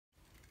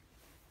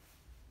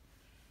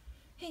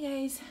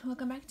Hey guys,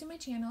 welcome back to my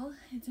channel.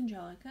 It's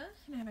Angelica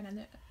and I have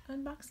another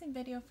unboxing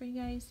video for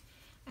you guys,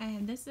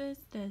 and this is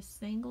the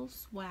single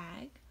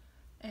swag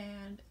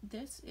and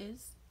this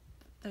is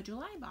the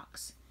July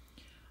box.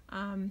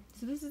 So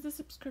this is the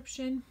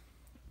subscription,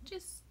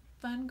 just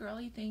fun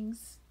girly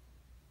things,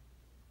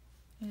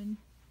 and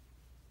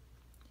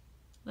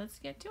let's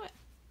get to it.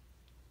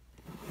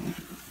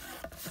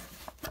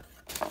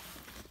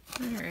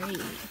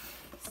 Alright,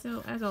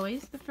 so as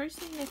always, the first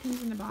thing that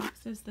comes in the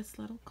box is this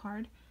little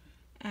card,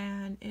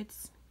 and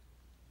it's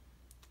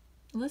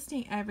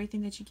listing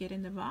everything that you get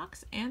in the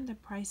box and the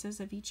prices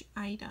of each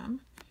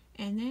item,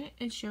 and then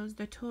it shows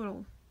the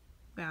total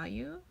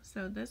value.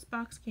 So this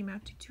box came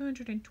out to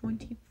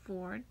 $224.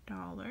 So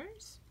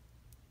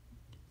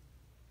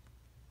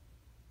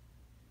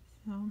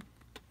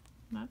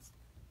that's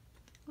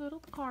a little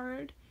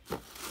card.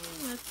 And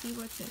let's see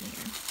what's in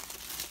here.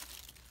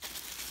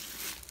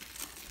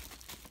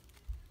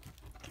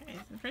 Okay,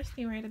 so the first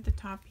thing right at the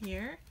top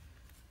here,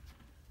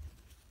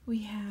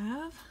 we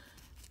have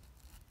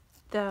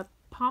the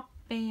Pop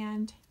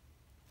Band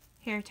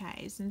hair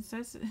ties, and so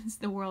it's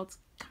the world's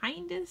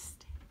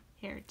kindest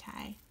hair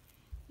tie,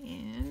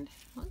 and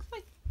looks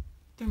like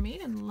they're made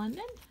in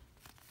London.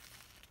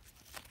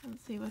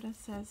 Let's see what it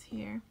says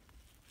here.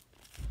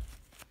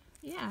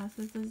 Yeah,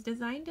 so it says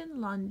designed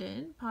in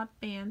London, Pop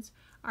Bands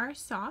are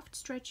soft,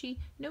 stretchy,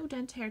 no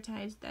dent hair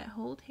ties that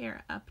hold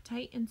hair up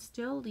tight and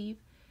still leave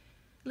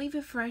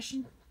it fresh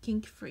and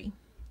kink free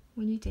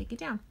when you take it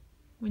down.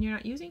 When you're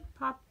not using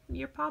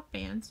your Pop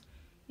Bands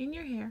in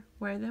your hair,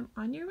 wear them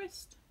on your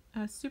wrist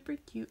as super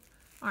cute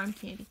arm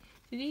candy.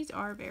 So these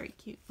are very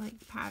cute,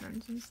 like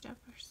patterns and stuff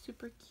are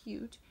super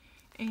cute.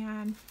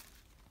 And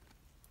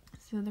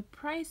so the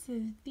price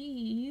of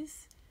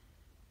these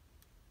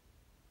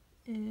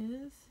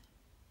is,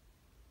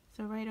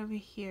 so right over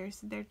here,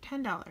 so they're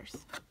 $10.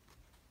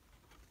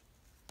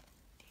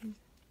 There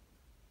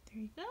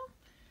you go.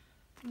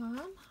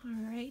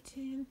 Alright,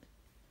 and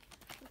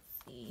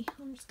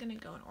I'm just gonna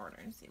go in order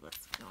and see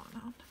what's going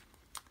on.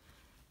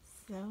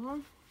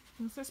 So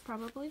this is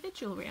probably the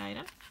jewelry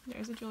item.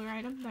 There's a jewelry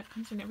item that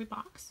comes in every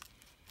box,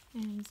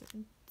 and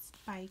it's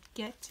by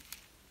Get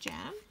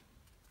Gem.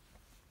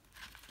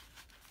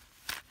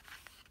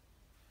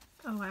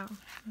 Oh wow,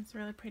 that's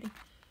really pretty.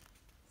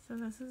 So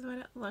this is what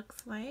it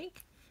looks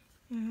like,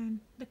 and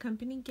the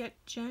company Get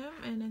Gem,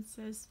 and it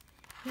says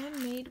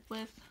handmade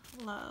with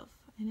love,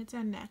 and it's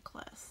a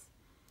necklace.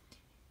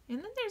 And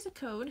then there's a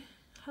code.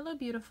 Hello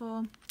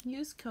beautiful,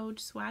 use code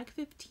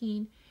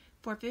SWAG15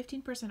 for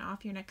 15%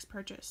 off your next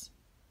purchase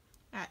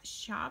at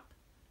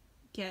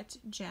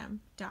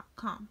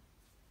shopgetgem.com.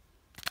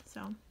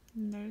 So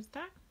there's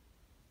that.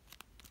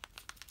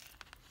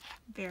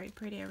 Very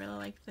pretty. I really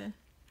like the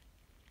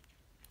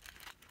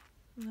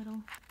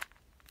little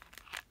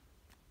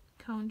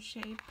cone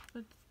shape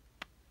with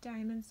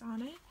diamonds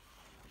on it.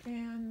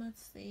 And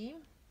let's see.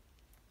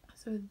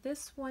 So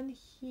this one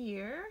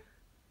here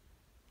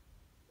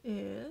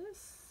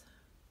is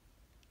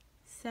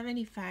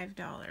 $75.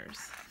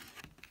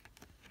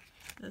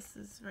 This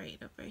is right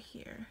over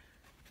here.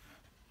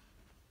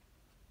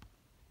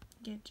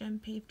 Get Gem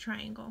Paved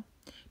Triangle.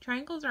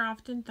 Triangles are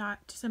often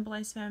thought to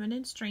symbolize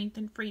feminine strength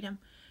and freedom.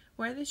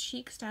 Wear this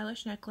chic,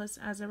 stylish necklace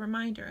as a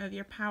reminder of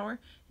your power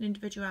and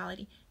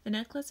individuality. The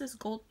necklace is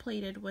gold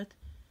plated with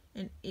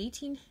an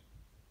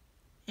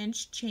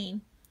 18-inch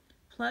chain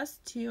plus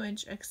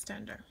 2-inch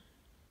extender.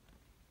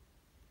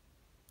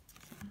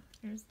 So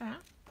there's that.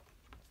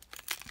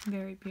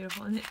 Very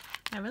beautiful, and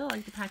I really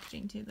like the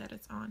packaging too that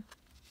it's on.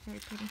 Very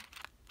pretty.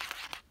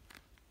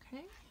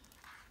 Okay.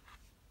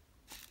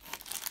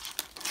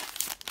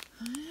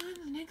 And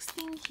the next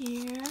thing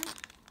here.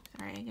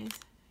 Sorry, I guys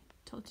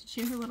tilted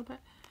you a little bit.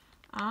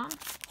 So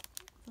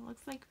it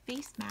looks like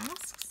face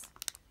masks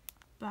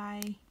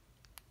by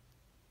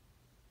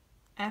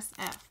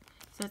SF.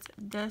 So it's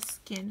The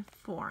Skin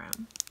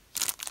Forum.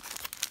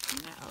 I'm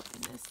gonna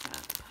open this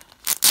up.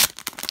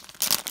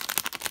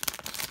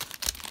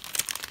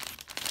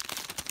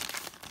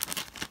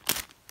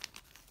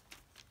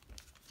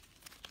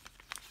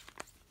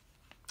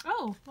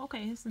 Oh,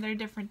 okay, so they're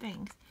different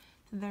things.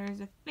 So there's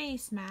a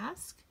face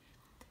mask.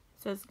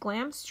 It says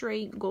Glam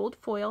Straight Gold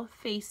Foil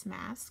Face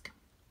Mask.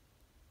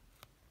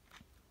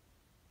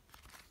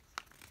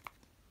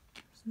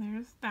 So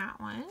there's that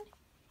one.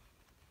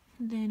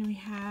 Then we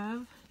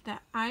have the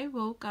I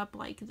Woke Up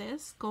Like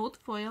This Gold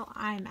Foil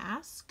Eye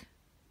Mask.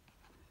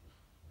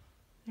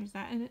 There's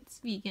that, and it's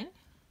vegan.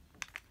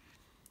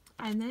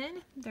 And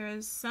then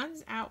there's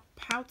Suns Out,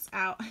 Pouts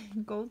Out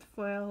Gold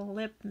Foil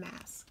Lip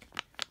Mask.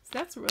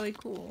 That's really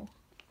cool.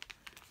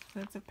 So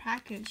it's a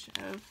package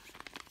of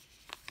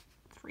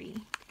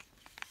 3.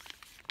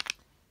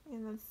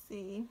 And let's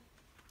see.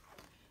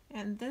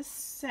 And this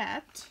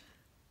set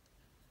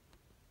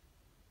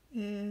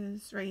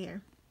is right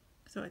here.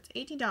 So it's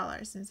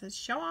 $18, and it says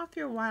show off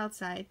your wild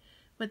side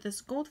with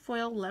this gold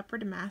foil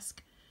leopard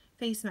mask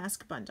face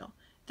mask bundle.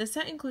 The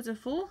set includes a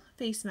full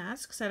face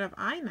mask, set of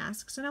eye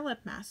masks, and a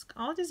lip mask,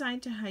 all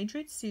designed to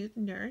hydrate, soothe,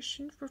 nourish,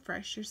 and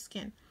refresh your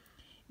skin.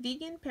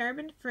 Vegan,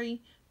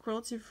 paraben-free,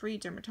 cruelty-free,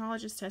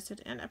 dermatologist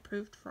tested, and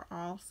approved for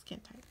all skin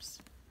types.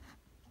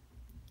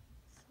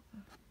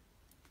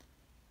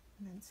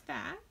 And that's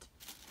that.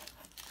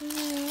 And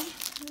then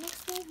the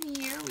next one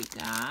here, we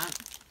got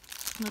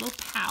a little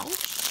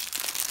pouch.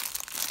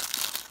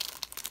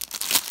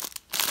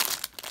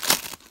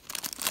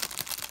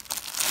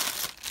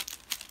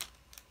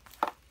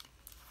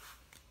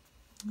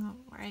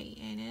 Alright,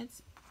 and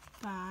it's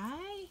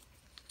by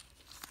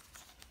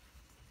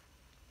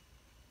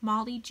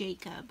Molly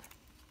Jacob.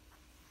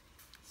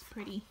 It's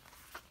pretty.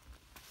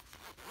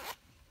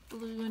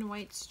 Blue and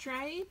white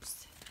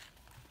stripes.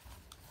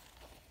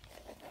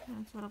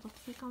 That's what it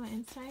looks like on the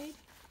inside.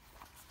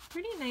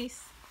 Pretty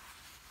nice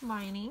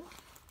lining.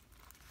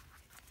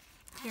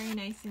 Very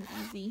nice and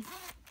easy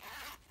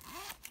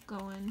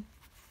going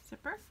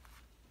zipper.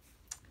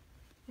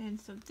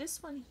 And so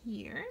this one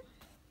here,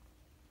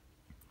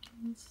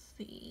 let's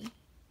see.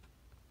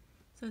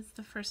 So it's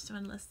the first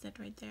one listed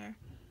right there.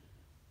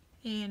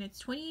 And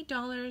it's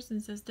 $28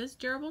 and says this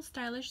durable,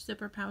 stylish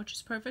zipper pouch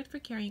is perfect for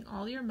carrying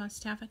all your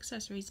must-have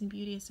accessories and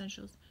beauty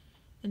essentials.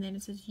 And then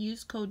it says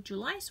use code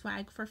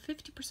JULYSWAG for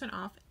 50%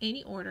 off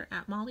any order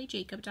at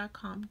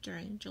mollyjacob.com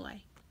during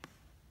July.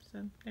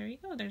 So there you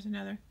go. There's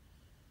another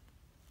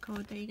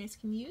code that you guys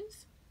can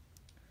use.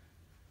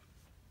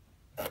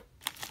 Let's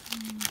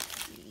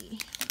see.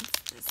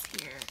 What's this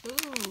here?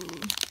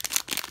 Ooh.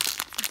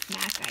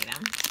 Snack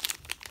item.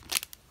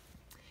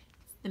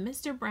 The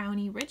Mr.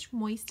 Brownie Rich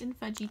Moist and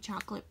Fudgy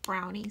Chocolate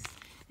Brownies.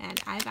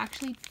 And I've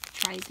actually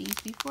tried these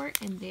before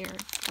and they're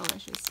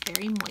delicious.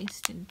 Very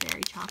moist and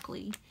very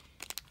chocolatey.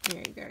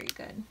 Very, very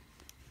good.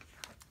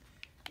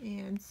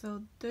 And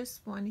so this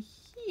one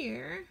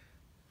here,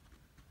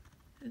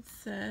 it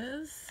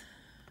says,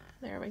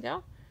 there we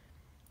go.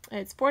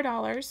 It's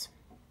 $4.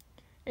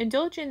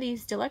 Indulge in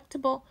these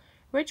delectable,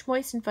 rich,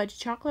 moist, and fudgy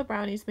chocolate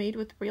brownies made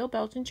with real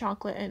Belgian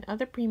chocolate and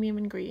other premium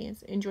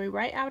ingredients. Enjoy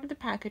right out of the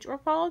package or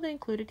follow the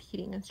included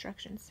heating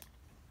instructions.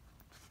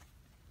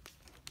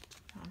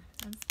 Oh,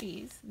 that's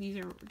these. These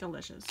are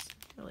delicious.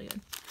 Really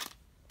good.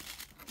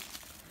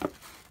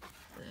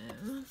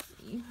 Let's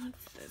see,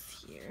 what's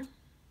this here?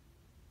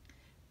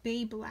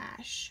 Babe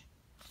Lash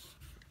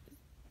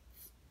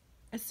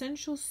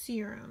Essential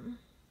Serum.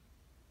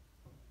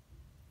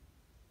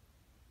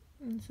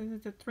 And so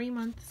it's a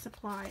 3-month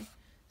supply.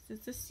 This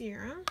is the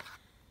serum.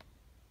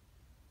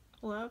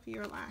 Love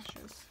your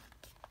lashes.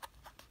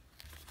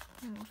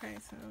 Okay,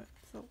 so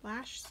it's a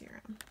lash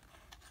serum.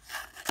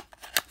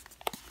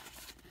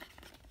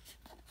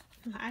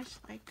 Lash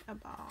like a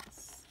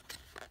boss.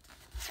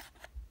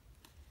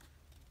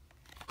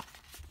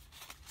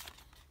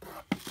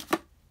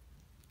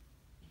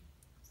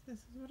 This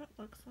is what it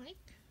looks like.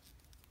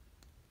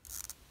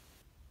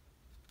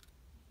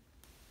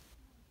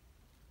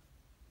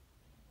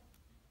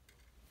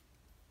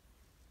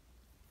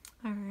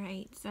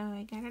 Alright, so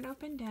I got it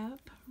opened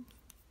up.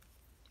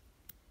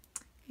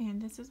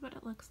 And this is what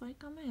it looks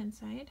like on the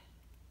inside.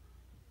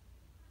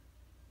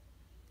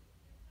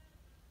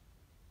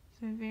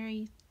 So a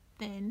very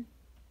thin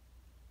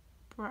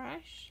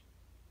brush.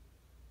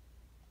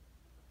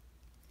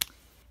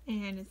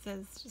 And it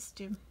says just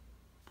to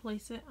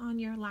place it on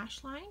your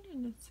lash line,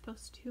 and it's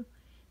supposed to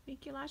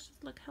make your lashes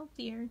look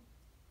healthier.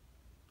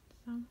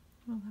 So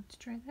we'll have to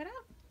try that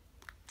out.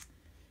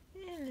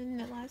 And then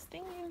the last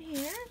thing in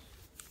here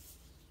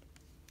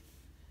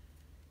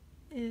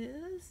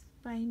is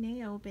by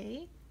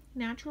Naobe,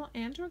 Natural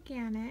and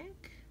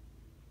Organic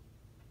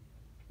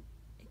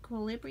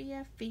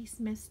Equilibria Face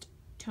Mist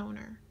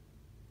Toner.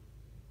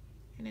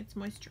 And it's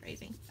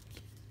moisturizing.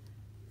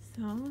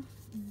 So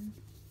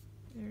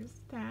there's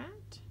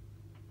that.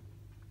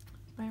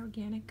 By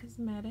Organic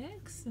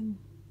Cosmetics, and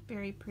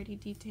very pretty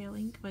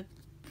detailing with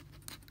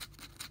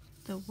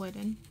the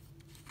wooden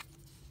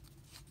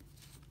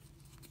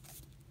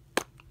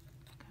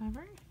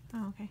cover.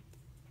 Oh, okay.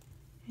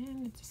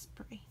 And it's a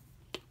spray.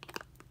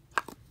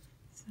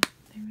 So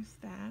there's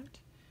that.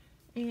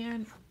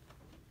 And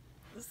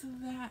so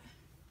that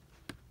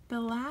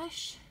the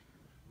lash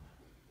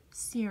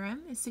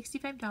serum is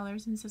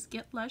 $65 and says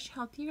get lush,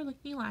 healthier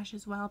looking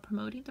lashes while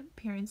promoting the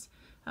appearance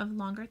of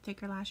longer,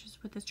 thicker lashes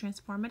with this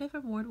transformative,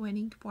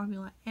 award-winning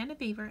formula and a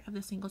favor of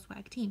the Single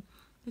Swag team.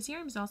 The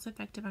serum is also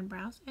effective on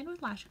brows and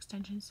with lash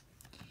extensions.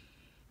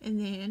 And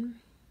then,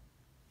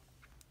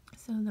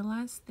 so the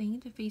last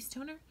thing, the face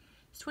toner,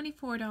 is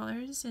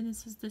 $24, and it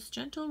says this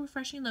gentle,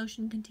 refreshing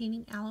lotion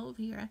containing aloe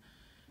vera,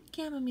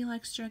 chamomile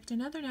extract,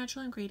 and other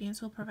natural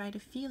ingredients will provide a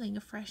feeling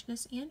of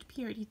freshness and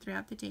purity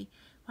throughout the day,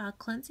 while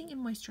cleansing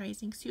and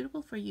moisturizing,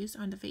 suitable for use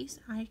on the face,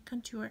 eye,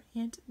 contour,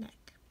 and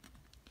neck.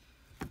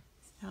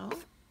 So,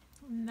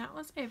 that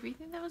was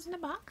everything that was in the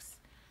box.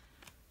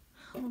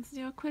 Let's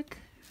do a quick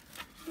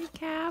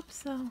recap.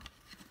 So,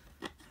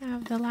 I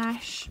have the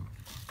lash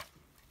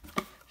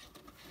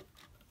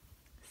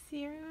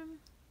serum,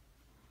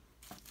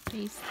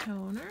 face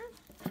toner.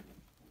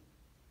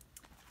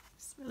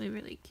 It's really,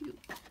 really cute.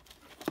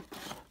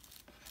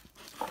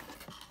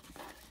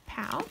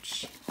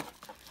 Pouch.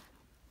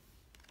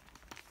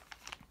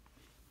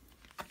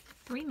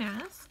 3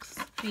 masks,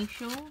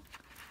 facial,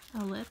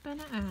 a lip, and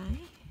an eye.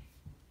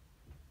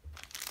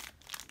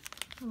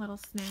 A little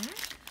snack,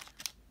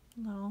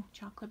 little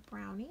chocolate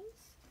brownies,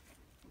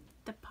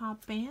 the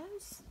pop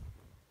bands,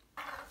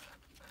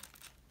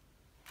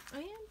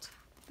 and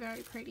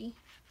very pretty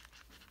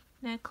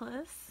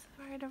necklace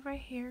right over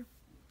here.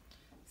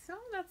 So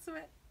that's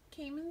what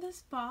came in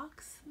this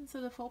box, and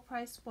so the full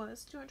price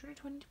was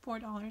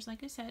 $224,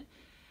 like I said.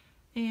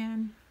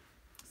 And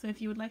so if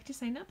you would like to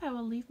sign up, I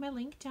will leave my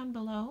link down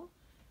below.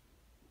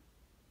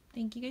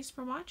 Thank you guys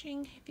for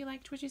watching. If you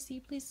liked what you see,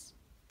 please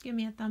give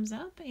me a thumbs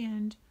up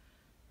and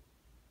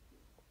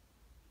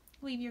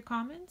leave your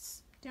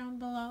comments down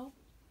below,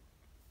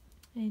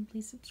 and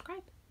please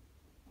subscribe.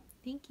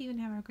 Thank you and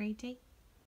have a great day.